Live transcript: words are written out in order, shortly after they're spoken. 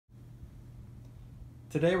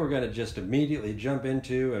Today we're going to just immediately jump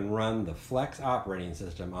into and run the Flex operating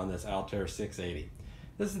system on this Altair 680.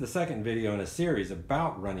 This is the second video in a series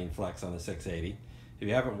about running Flex on the 680. If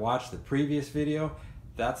you haven't watched the previous video,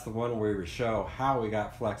 that's the one where we show how we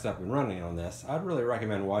got Flex up and running on this. I'd really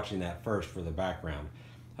recommend watching that first for the background.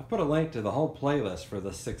 I've put a link to the whole playlist for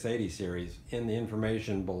the 680 series in the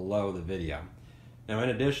information below the video. Now in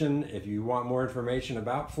addition, if you want more information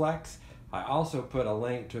about Flex, I also put a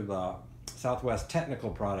link to the Southwest Technical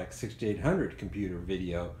Products 6800 computer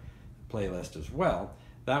video playlist as well.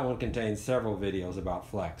 That one contains several videos about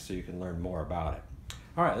Flex, so you can learn more about it.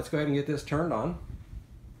 All right, let's go ahead and get this turned on.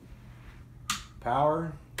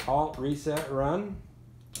 Power, Alt, Reset, Run.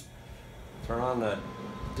 Turn on the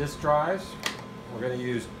disk drives. We're going to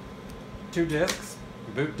use 2 disks,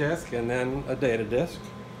 a boot disk and then a data disk.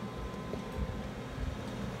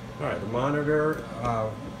 All right, the monitor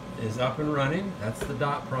is up and running. That's the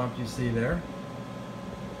dot prompt you see there.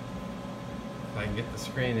 If I can get the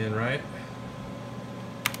screen in right.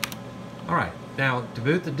 All right, now to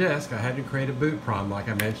boot the disk, I had to create a boot prompt like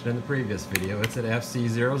I mentioned in the previous video. It's at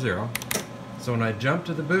FC00. So when I jump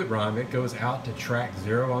to the boot ROM, it goes out to track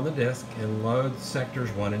 0 on the disk and loads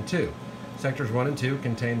sectors 1 and 2. Sectors 1 and 2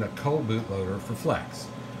 contain the cold bootloader for Flex.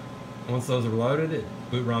 Once those are loaded,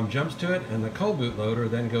 boot ROM jumps to it, and the cold bootloader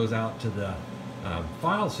then goes out to the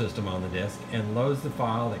file system on the disk and loads the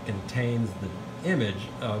file that contains the image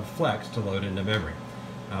of Flex to load into memory.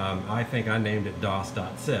 I think I named it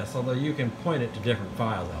dos.sys, although you can point it to different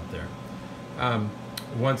files out there.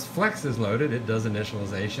 Once Flex is loaded, it does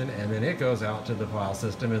initialization, and then it goes out to the file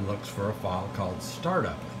system and looks for a file called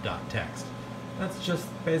startup.txt. That's just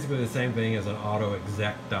basically the same thing as an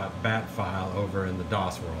autoexec.bat file over in the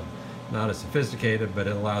DOS world. Not as sophisticated, but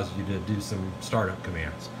it allows you to do some startup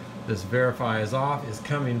commands. This verify is off is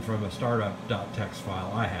coming from a startup.txt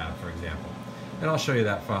file I have, for example. And I'll show you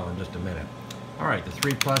that file in just a minute. All right, the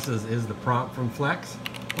 3 pluses is the prompt from Flex.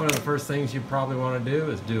 One of the first things you probably want to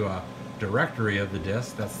do is do a directory of the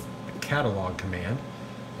disk. That's the catalog command.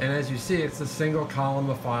 And as you see, it's a single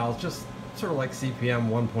column of files, just sort of like CPM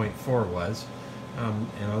 1.4 was.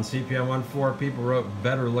 And on CPM 1.4, people wrote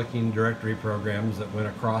better looking directory programs that went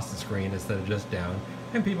across the screen instead of just down.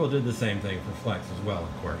 And people did the same thing for Flex as well,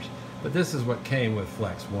 of course. But this is what came with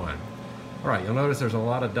Flex 1. All right, you'll notice there's a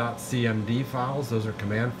lot of .cmd files. Those are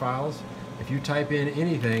command files. If you type in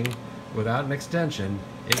anything without an extension,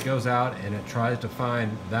 it goes out and it tries to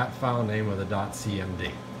find that file name with a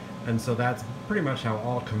 .cmd. And so that's pretty much how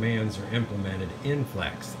all commands are implemented in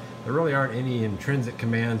Flex. There really aren't any intrinsic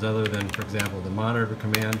commands other than, for example, the monitor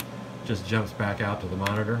command just jumps back out to the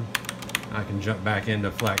monitor. I can jump back into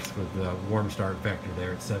Flex with the warm start vector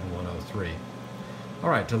there at 7103. All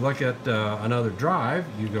right, to look at another drive,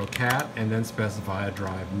 you go cat and then specify a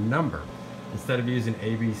drive number. Instead of using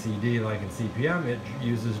ABCD like in CPM, it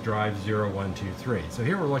uses drive 0123. So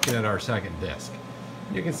here we're looking at our second disk.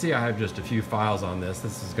 You can see I have just a few files on this.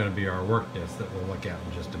 This is going to be our work disk that we'll look at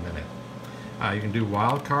in just a minute. You can do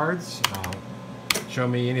wildcards. Show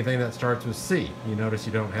me anything that starts with C. You notice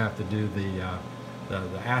you don't have to do the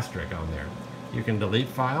asterisk on there. You can delete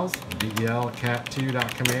files, del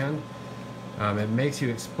cat2.command. It makes you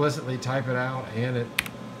explicitly type it out, and it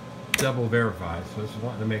double verifies, so it's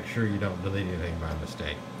wanting to make sure you don't delete anything by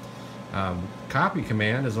mistake. Copy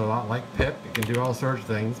command is a lot like pip. It can do all sorts of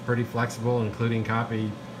things, pretty flexible, including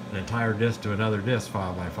copy an entire disk to another disk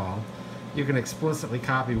file by file. You can explicitly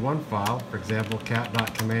copy one file, for example,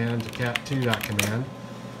 cat.command to cat2.command.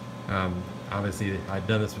 Obviously, I've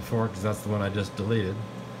done this before because that's the one I just deleted.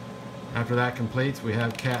 After that completes, we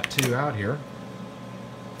have cat2 out here.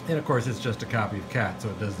 And of course, it's just a copy of cat, so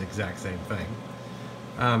it does the exact same thing.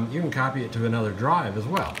 You can copy it to another drive as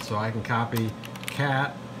well. So I can copy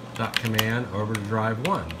cat.command over to drive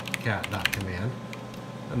 1, cat.command.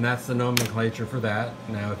 And that's the nomenclature for that.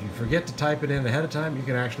 Now, if you forget to type it in ahead of time, you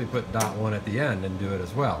can actually put .1 at the end and do it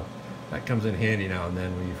as well. That comes in handy now and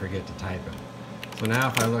then when you forget to type it. So now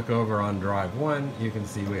if I look over on drive 1, you can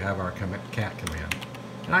see we have our cat command.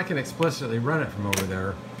 And I can explicitly run it from over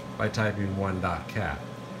there by typing 1.cat.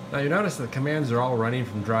 Now you notice the commands are all running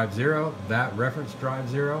from drive 0, that reference drive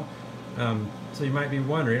 0. So you might be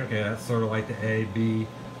wondering, okay, that's sort of like the A, B,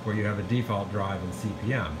 where you have a default drive in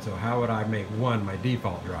CPM. So how would I make 1 my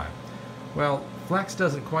default drive? Well, Flex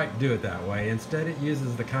doesn't quite do it that way. Instead, it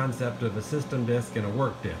uses the concept of a system disk and a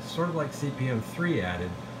work disk, sort of like CPM 3 added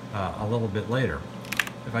a little bit later.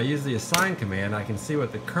 If I use the assign command, I can see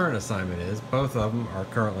what the current assignment is. Both of them are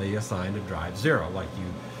currently assigned to drive 0,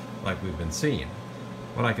 like we've been seeing.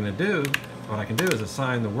 What I can do is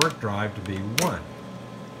assign the work drive to be 1.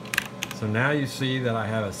 So now you see that I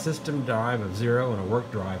have a system drive of 0 and a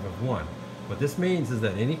work drive of 1. What this means is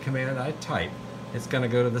that any command I type, it's going to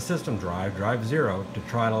go to the system drive, drive 0, to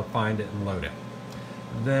try to find it and load it.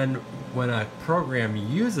 Then when a program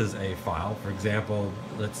uses a file, for example,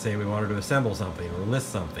 let's say we wanted to assemble something or list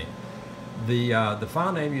something, the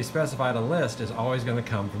file name you specify to list is always going to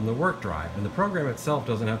come from the work drive, and the program itself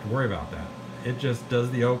doesn't have to worry about that. It just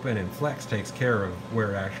does the open, and Flex takes care of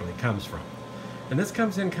where it actually comes from. And this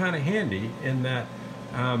comes in kind of handy in that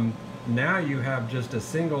now you have just a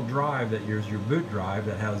single drive that is your boot drive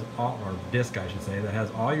that has all, or disk I should say, that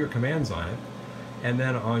has all your commands on it. And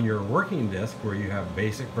then on your working disk, where you have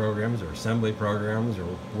basic programs or assembly programs or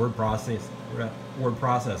word processing,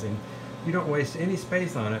 you don't waste any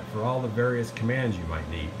space on it for all the various commands you might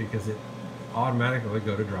need, because it automatically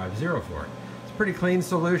go to drive 0 for it. It's a pretty clean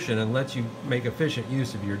solution and lets you make efficient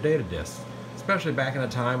use of your data disks, especially back in a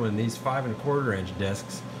time when these 5 1/4 inch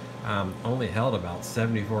disks only held about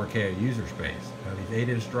 74K of user space. Now, these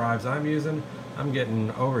 8-inch drives I'm using, I'm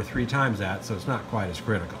getting over 3 times that, so it's not quite as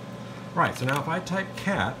critical. Right, so now if I type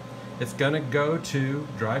cat, it's going to go to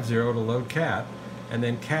drive 0 to load cat, and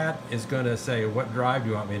then cat is going to say, what drive do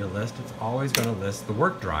you want me to list? It's always going to list the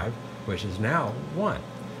work drive, which is now 1.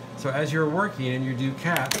 So as you're working and you do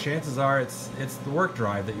cat, chances are it's the work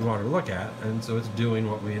drive that you want to look at, and so it's doing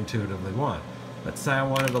what we intuitively want. Let's say I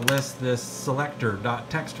wanted to list this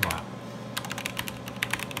selector.txt file.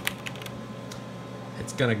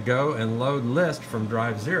 It's going to go and load list from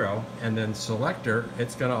drive 0, and then selector,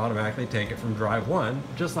 it's going to automatically take it from drive 1,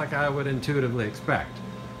 just like I would intuitively expect.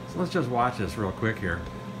 So let's just watch this real quick here.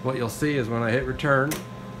 What you'll see is when I hit return,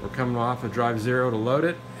 we're coming off of drive 0 to load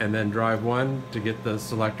it, and then drive 1 to get the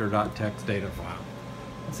selector.txt data file.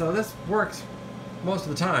 And so this works most of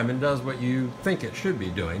the time and does what you think it should be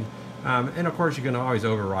doing. And of course you can always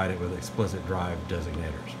override it with explicit drive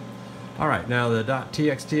designators. Alright, now the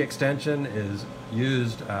 .txt extension is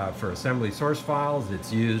used for assembly source files.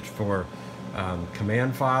 It's used for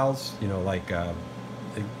command files, you know, like they're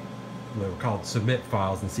called submit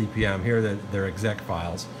files in CPM. Here they're exec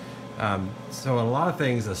files. So a lot of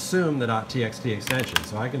things assume the .txt extension.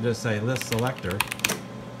 So I can just say list selector,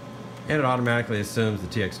 and it automatically assumes the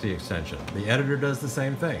TXT extension. The editor does the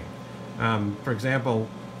same thing. For example,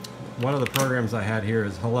 one of the programs I had here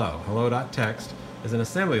is hello.txt is an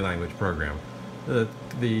assembly language program.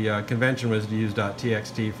 The convention was to use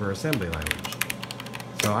 .txt for assembly language.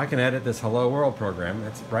 So I can edit this hello world program.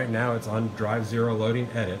 Right now it's on drive 0 loading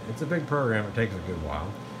edit. It's a big program, it takes a good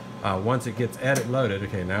while. Once it gets edit loaded,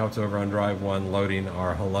 okay, now it's over on drive 1 loading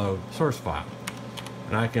our hello source file.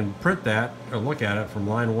 And I can print that, or look at it from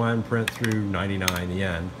line 1, print through 99, the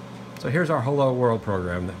end. So here's our hello world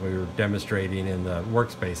program that we were demonstrating in the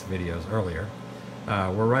workspace videos earlier.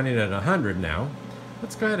 We're running at 100 now.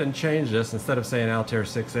 Let's go ahead and change this. Instead of saying Altair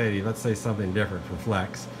 680, let's say something different for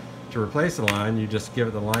Flex. To replace a line, you just give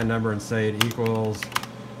it the line number and say it equals,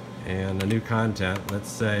 and a new content. Let's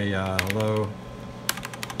say hello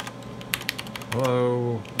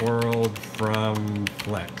world from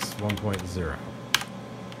Flex 1.0.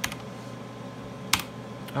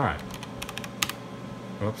 All right.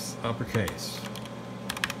 Oops, uppercase.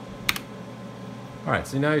 All right,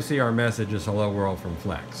 so now you see our message is hello world from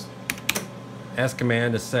Flex. S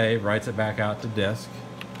command is save, writes it back out to disk.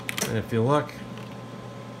 And if you look,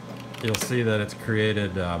 you'll see that it's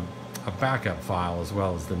created a backup file as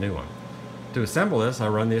well as the new one. To assemble this, I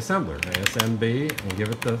run the assembler, ASMB, and give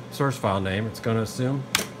it the source file name. It's going to assume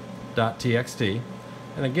 .txt.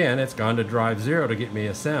 And again, it's gone to drive 0 to get me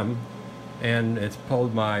a sem, and it's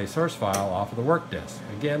pulled my source file off of the work disk.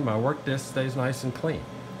 Again, my work disk stays nice and clean.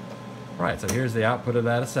 All right, so here's the output of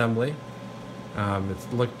that assembly. It's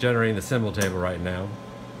generating the symbol table right now.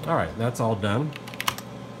 All right, that's all done.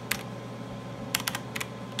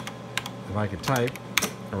 If I could type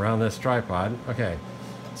around this tripod. Okay,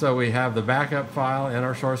 so we have the backup file and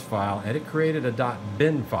our source file, and it created a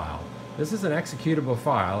 .bin file. This is an executable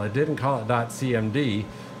file. It didn't call it .cmd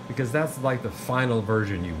because that's like the final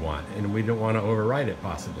version you want, and we don't want to overwrite it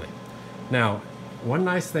possibly. Now, one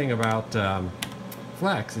nice thing about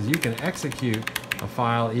Flex is you can execute a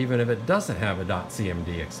file even if it doesn't have a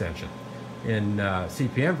 .cmd extension. In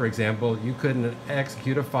CPM, for example, you couldn't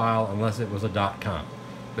execute a file unless it was a .com.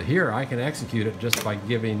 But here I can execute it just by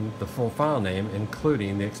giving the full file name,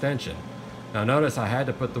 including the extension. Now notice I had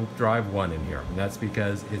to put the drive 1 in here, and that's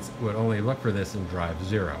because it would only look for this in drive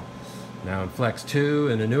 0. Now in Flex 2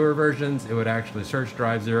 and the newer versions, it would actually search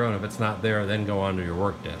drive 0, and if it's not there, then go onto your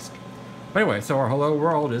work disk. But anyway, so our hello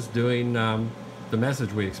world is doing the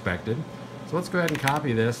message we expected. So let's go ahead and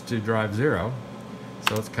copy this to drive 0.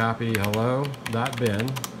 So let's copy hello.bin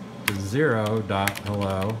to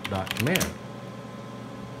 0.hello.command.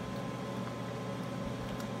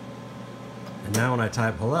 And now when I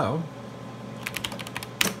type hello,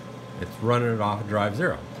 it's running it off of drive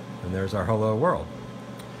 0. And there's our hello world.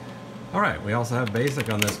 All right, we also have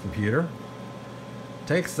BASIC on this computer. It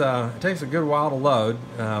takes a good while to load,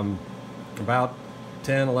 about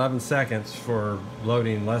 10-11 seconds for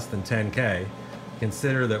loading less than 10K.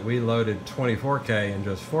 Consider that we loaded 24K in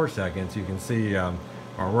just 4 seconds. You can see our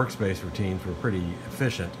workspace routines were pretty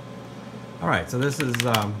efficient. All right, so this is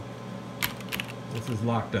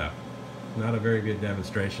locked up. Not a very good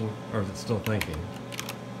demonstration, or is it still thinking?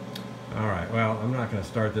 All right, well, I'm not going to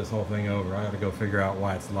start this whole thing over. I got to go figure out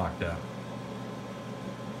why it's locked up.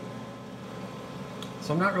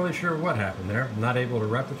 So I'm not really sure what happened there. I'm not able to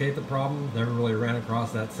replicate the problem. Never really ran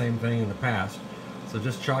across that same thing in the past. So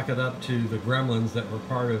just chalk it up to the gremlins that were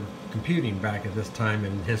part of computing back at this time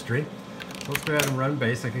in history. So let's go ahead and run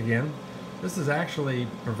BASIC again. This is actually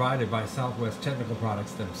provided by Southwest Technical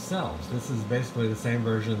Products themselves. This is basically the same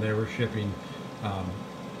version they were shipping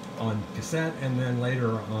on cassette and then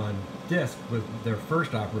later on disk with their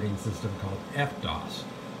first operating system called FDOS.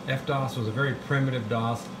 FDOS was a very primitive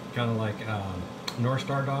DOS, kind of like North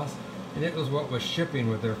Star DOS, and it was what was shipping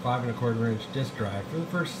with their 5 1/4 inch disk drive for the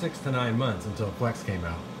first 6 to 9 months until Flex came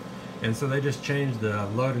out. And so they just changed the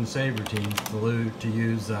load and save routines to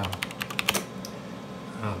use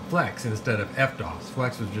Flex instead of FDOS.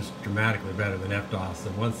 Flex was just dramatically better than FDOS,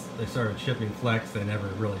 and once they started shipping Flex, they never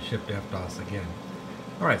really shipped FDOS again.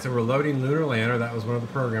 Alright, so we're loading Lunar Lander. That was one of the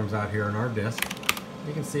programs out here on our disk.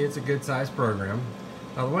 You can see it's a good sized program.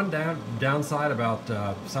 Now the one downside about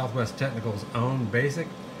Southwest Technical's own BASIC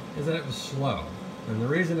is that it was slow. And the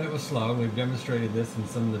reason it was slow, and we've demonstrated this in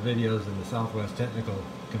some of the videos in the Southwest Technical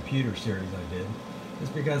computer series I did, is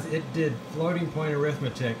because it did floating point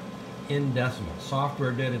arithmetic in decimal.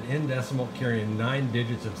 Software did it in decimal, carrying 9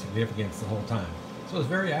 digits of significance the whole time. So it was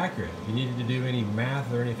very accurate. If you needed to do any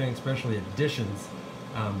math or anything, especially additions,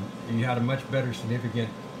 you had a much better significant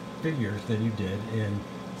figures than you did in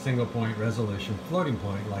single point resolution floating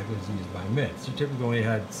point like was used by MITs. You typically only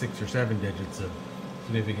had 6 or 7 digits of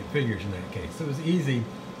significant figures in that case. So it was easy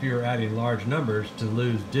if you were adding large numbers to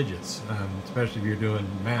lose digits, especially if you're doing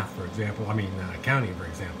math, for example, accounting, for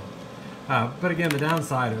example. But again, the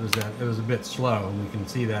downside was that it was a bit slow, and we can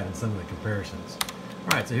see that in some of the comparisons.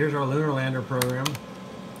 All right, so here's our Lunar Lander program.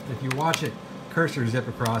 If you watch it cursor zip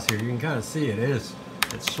across here, you can kind of see it's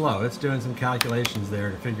slow. It's doing some calculations there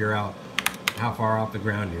to figure out how far off the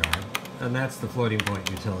ground you are. And that's the floating point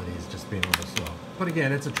utilities just being a little slow. But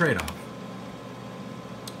again, it's a trade-off.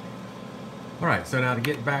 All right, so now to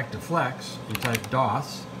get back to Flex, you type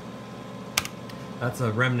DOS. That's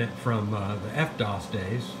a remnant from the FDOS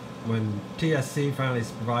days, when TSC finally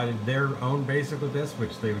provided their own BASIC with this,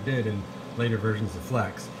 which they did in later versions of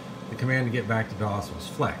Flex. The command to get back to DOS was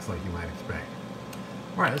Flex, like you might expect.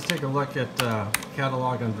 All right, let's take a look at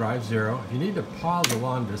catalog on drive 0. If you need to pause a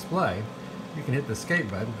long display, you can hit the escape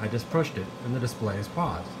button. I just pushed it, and the display is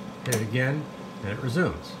paused. Hit it again, and it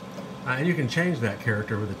resumes. And you can change that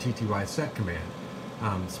character with the TTY set command.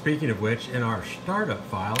 Speaking of which, in our startup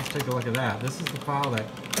file, let's take a look at that. This is the file that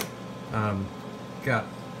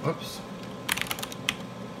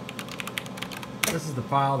This is the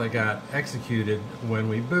file that got executed when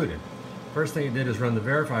we booted. First thing it did is run the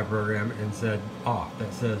verify program and said off.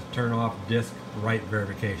 That says turn off disk write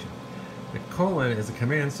verification. The colon is a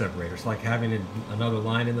command separator. It's like having another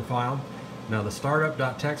line in the file. Now the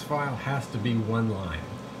startup.txt file has to be one line.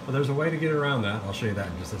 Well, there's a way to get around that. I'll show you that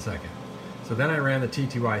in just a second. So then I ran the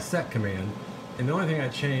TTY set command, and the only thing I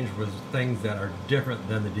changed was things that are different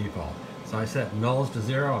than the default. So I set nulls to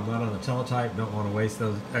 0. I'm not on the teletype, don't want to waste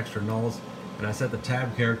those extra nulls. And I set the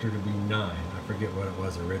tab character to be 9. I forget what it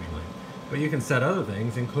was originally. But you can set other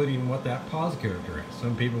things, including what that pause character is.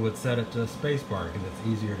 Some people would set it to spacebar because it's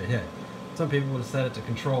easier to hit. Some people would set it to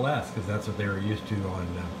Control S because that's what they were used to on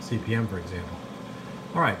CPM, for example.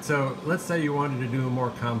 All right, so let's say you wanted to do a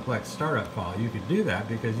more complex startup file. You could do that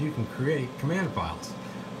because you can create command files.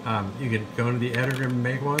 You could go into the editor and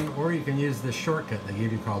make one, or you can use this shortcut they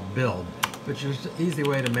give you called build, which is an easy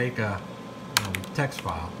way to make a text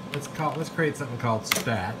file. Let's create something called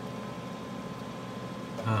stat.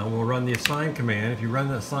 We'll run the assign command. If you run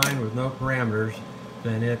the assign with no parameters,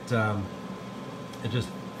 then it just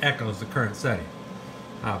echoes the current setting.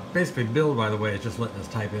 Basically, build, by the way, is just letting us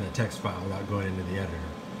type in a text file without going into the editor.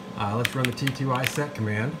 Let's run the TTY set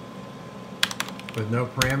command. With no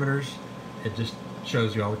parameters, it just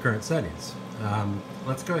shows you all the current settings.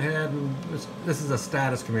 Let's go ahead and, this is a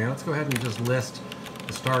status command. Let's go ahead and just list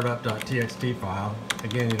the startup.txt file.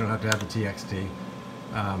 Again, you don't have to have the txt.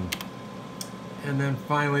 And then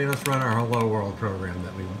finally, let's run our Hello World program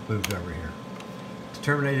that we moved over here. To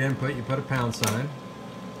terminate input, you put a pound sign.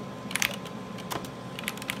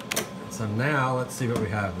 So now let's see what we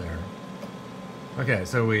have there. Okay,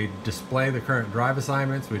 so we display the current drive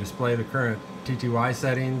assignments, we display the current TTY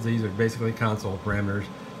settings. These are basically console parameters.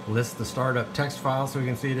 List the startup text file so we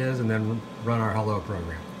can see it is, and then run our hello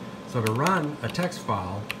program. So to run a text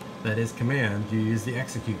file that is command, you use the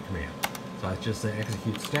execute command. So I just say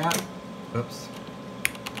execute stat. Oops.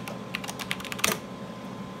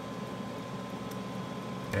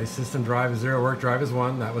 Okay, system drive is 0, work drive is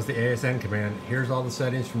 1. That was the ASN command. Here's all the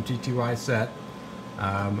settings from TTY set.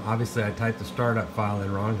 Obviously, I typed the startup file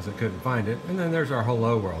in wrong because I couldn't find it. And then there's our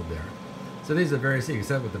hello world there. So these are very easy,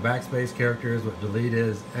 except with the backspace characters, what delete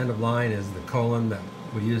is. End of line is the colon that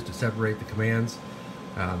we use to separate the commands.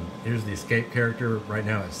 Here's the escape character. Right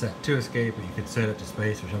now it's set to escape, but you could set it to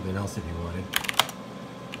space or something else if you wanted.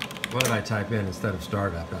 What did I type in instead of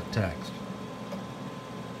startup.text?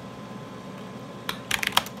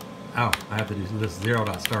 Oh, I have to do this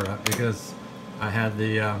 0.startup because I had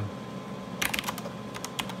the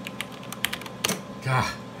I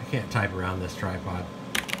can't type around this tripod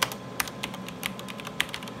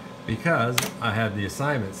because I had the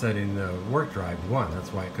assignment setting the work drive to 1.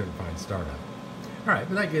 That's why I couldn't find startup. All right,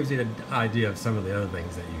 but that gives you an idea of some of the other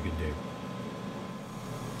things that you can do.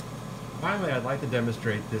 Finally, I'd like to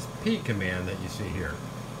demonstrate this P command that you see here.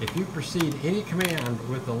 If you precede any command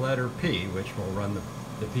with the letter P, which will run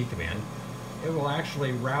the P command, it will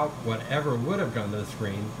actually route whatever would have gone to the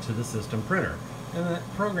screen to the system printer. And that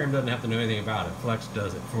program doesn't have to know anything about it. Flex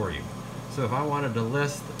does it for you. So if I wanted to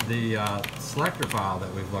list the selector file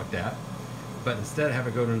that we've looked at, but instead have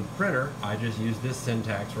it go to the printer, I just use this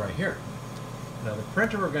syntax right here. Now the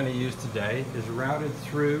printer we're going to use today is routed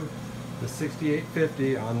through the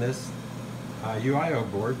 6850 on this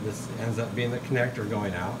UIO board. This ends up being the connector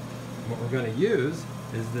going out. What we're going to use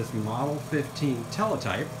is this Model 15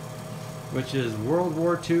 teletype, which is World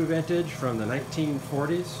War II vintage from the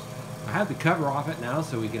 1940s. I have the cover off it now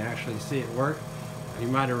so we can actually see it work. You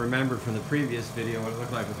might have remembered from the previous video what it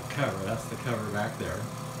looked like with the cover. That's the cover back there.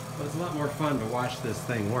 But it's a lot more fun to watch this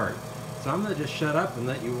thing work. So I'm going to just shut up and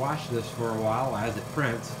let you watch this for a while as it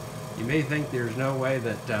prints. You may think there's no way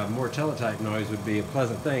that more teletype noise would be a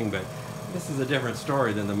pleasant thing, but this is a different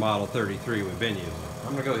story than the Model 33 we've been using.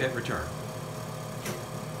 I'm going to go hit return.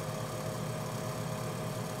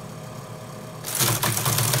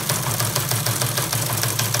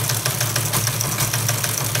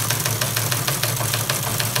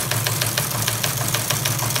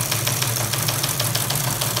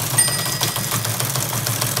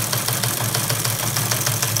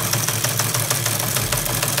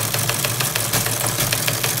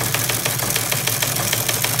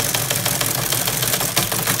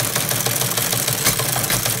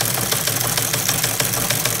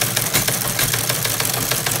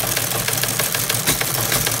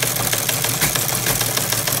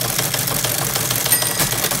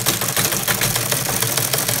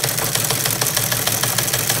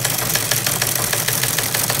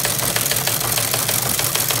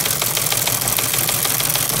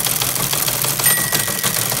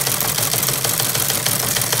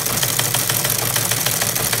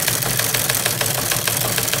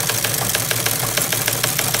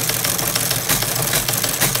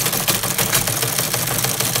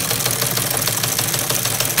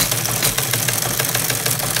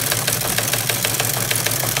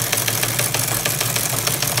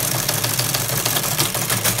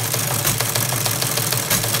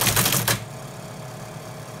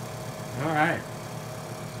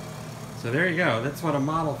 So there you go. That's what a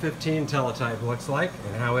Model 15 teletype looks like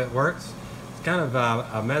and how it works. It's kind of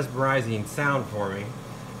a mesmerizing sound for me.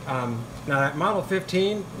 Now that Model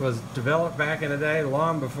 15 was developed back in the day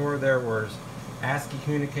long before there was ASCII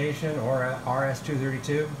communication or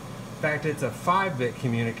RS-232. In fact, it's a 5-bit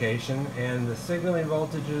communication and the signaling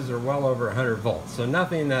voltages are well over 100 volts. So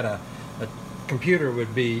nothing that a computer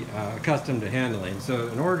would be accustomed to handling. So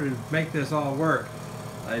in order to make this all work,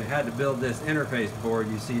 I've had to build this interface board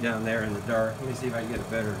you see down there in the dark. Let me see if I can get a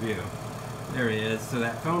better view. There it is. So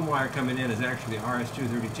that phone wire coming in is actually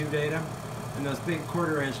RS-232 data. And those big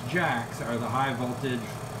 1/4-inch jacks are the high voltage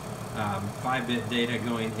 5-bit data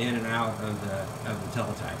going in and out of the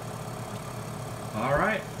teletype. All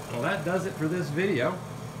right, well that does it for this video.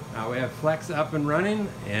 We have Flex up and running,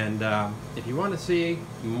 and if you want to see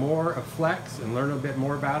more of Flex and learn a bit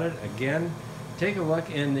more about it, again, take a look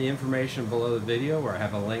in the information below the video where I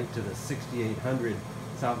have a link to the 6800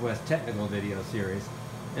 Southwest Technical video series.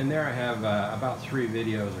 And there I have about 3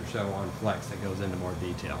 videos or so on Flex that goes into more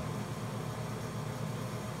detail.